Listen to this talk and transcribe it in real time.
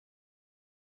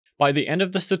By the end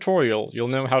of this tutorial, you'll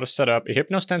know how to set up a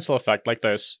Hypno stencil effect like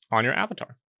this on your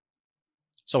avatar.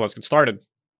 So let's get started.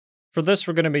 For this,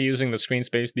 we're going to be using the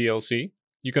screenspace DLC.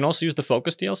 You can also use the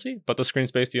focus DLC, but the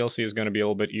screenspace DLC is going to be a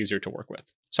little bit easier to work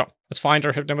with. So let's find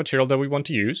our Hypno material that we want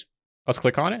to use. Let's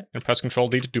click on it and press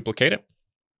Ctrl D to duplicate it.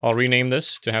 I'll rename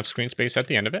this to have screenspace at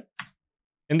the end of it.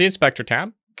 In the Inspector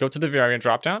tab, go to the variant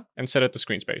dropdown and set it to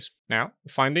screenspace. Now,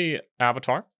 find the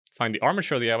avatar, find the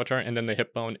armature of the avatar, and then the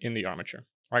hip bone in the armature.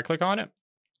 Right-click on it,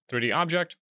 3D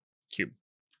object, cube.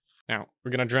 Now,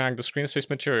 we're going to drag the screenspace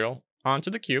material onto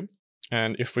the cube.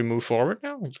 And if we move forward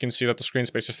now, you can see that the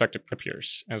screenspace effect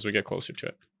appears as we get closer to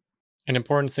it. An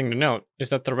important thing to note is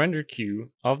that the render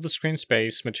queue of the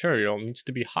screenspace material needs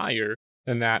to be higher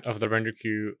than that of the render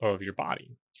queue of your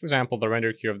body. For example, the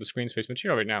render queue of the screenspace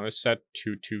material right now is set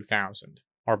to 2000.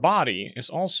 Our body is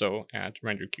also at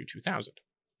render queue 2000.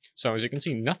 So as you can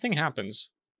see, nothing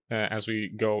happens as we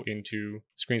go into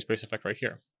screenspace effect right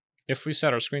here. If we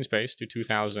set our screenspace to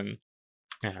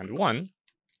 2001,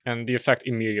 and the effect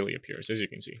immediately appears, as you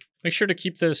can see. Make sure to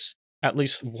keep this at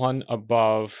least one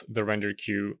above the render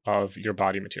queue of your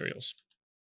body materials.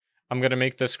 I'm going to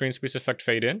make the screenspace effect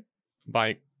fade in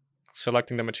by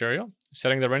selecting the material,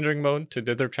 setting the rendering mode to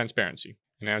dither transparency.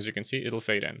 And as you can see, it'll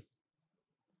fade in.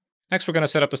 Next, we're going to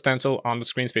set up the stencil on the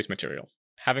screenspace material.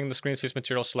 Having the screenspace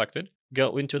material selected,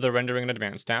 go into the Rendering in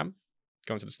Advanced tab,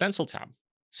 go into the Stencil tab,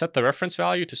 set the reference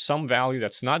value to some value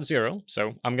that's not 0,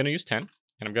 so I'm going to use 10,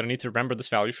 and I'm going to need to remember this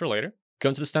value for later. Go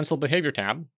into the Stencil Behavior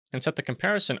tab, and set the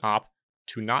comparison op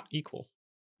to not equal.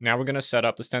 Now we're going to set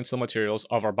up the stencil materials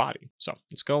of our body. So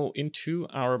let's go into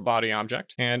our body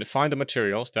object and find the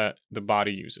materials that the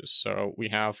body uses. So we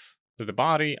have the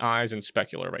body, eyes, and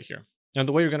specular right here. Now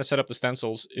the way you're going to set up the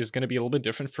stencils is going to be a little bit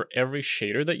different for every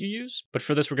shader that you use. But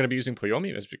for this, we're going to be using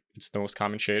Poyomi, as it's the most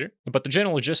common shader. But the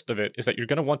general gist of it is that you're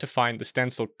going to want to find the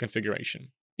stencil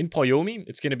configuration. In Poyomi,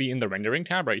 it's going to be in the Rendering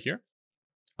tab right here,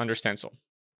 under Stencil.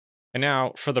 And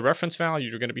now for the reference value,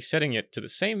 you're going to be setting it to the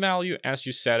same value as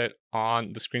you set it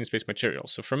on the screenspace material.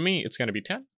 So for me, it's going to be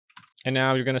 10. And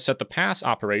now you're going to set the pass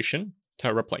operation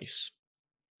to replace.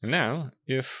 And now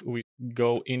if we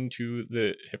go into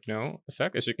the Hypno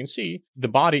effect, as you can see, the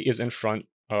body is in front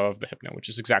of the Hypno, which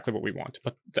is exactly what we want.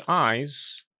 But the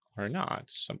eyes are not.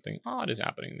 Something odd is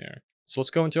happening there. So let's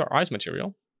go into our eyes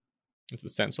material, into the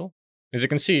stencil. As you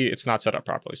can see, it's not set up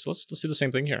properly. So let's do the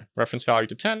same thing here. Reference value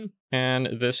to 10 and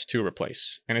this to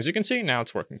replace. And as you can see, now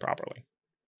it's working properly.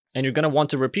 And you're going to want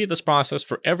to repeat this process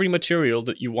for every material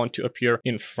that you want to appear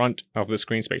in front of the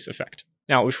screenspace effect.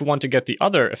 Now, if we want to get the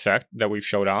other effect that we've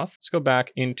showed off, let's go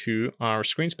back into our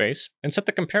screenspace and set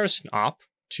the comparison op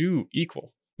to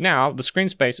equal. Now, the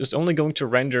screenspace is only going to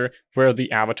render where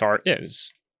the avatar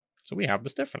is. So we have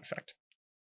this different effect.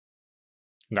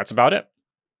 And that's about it.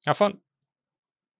 Have fun.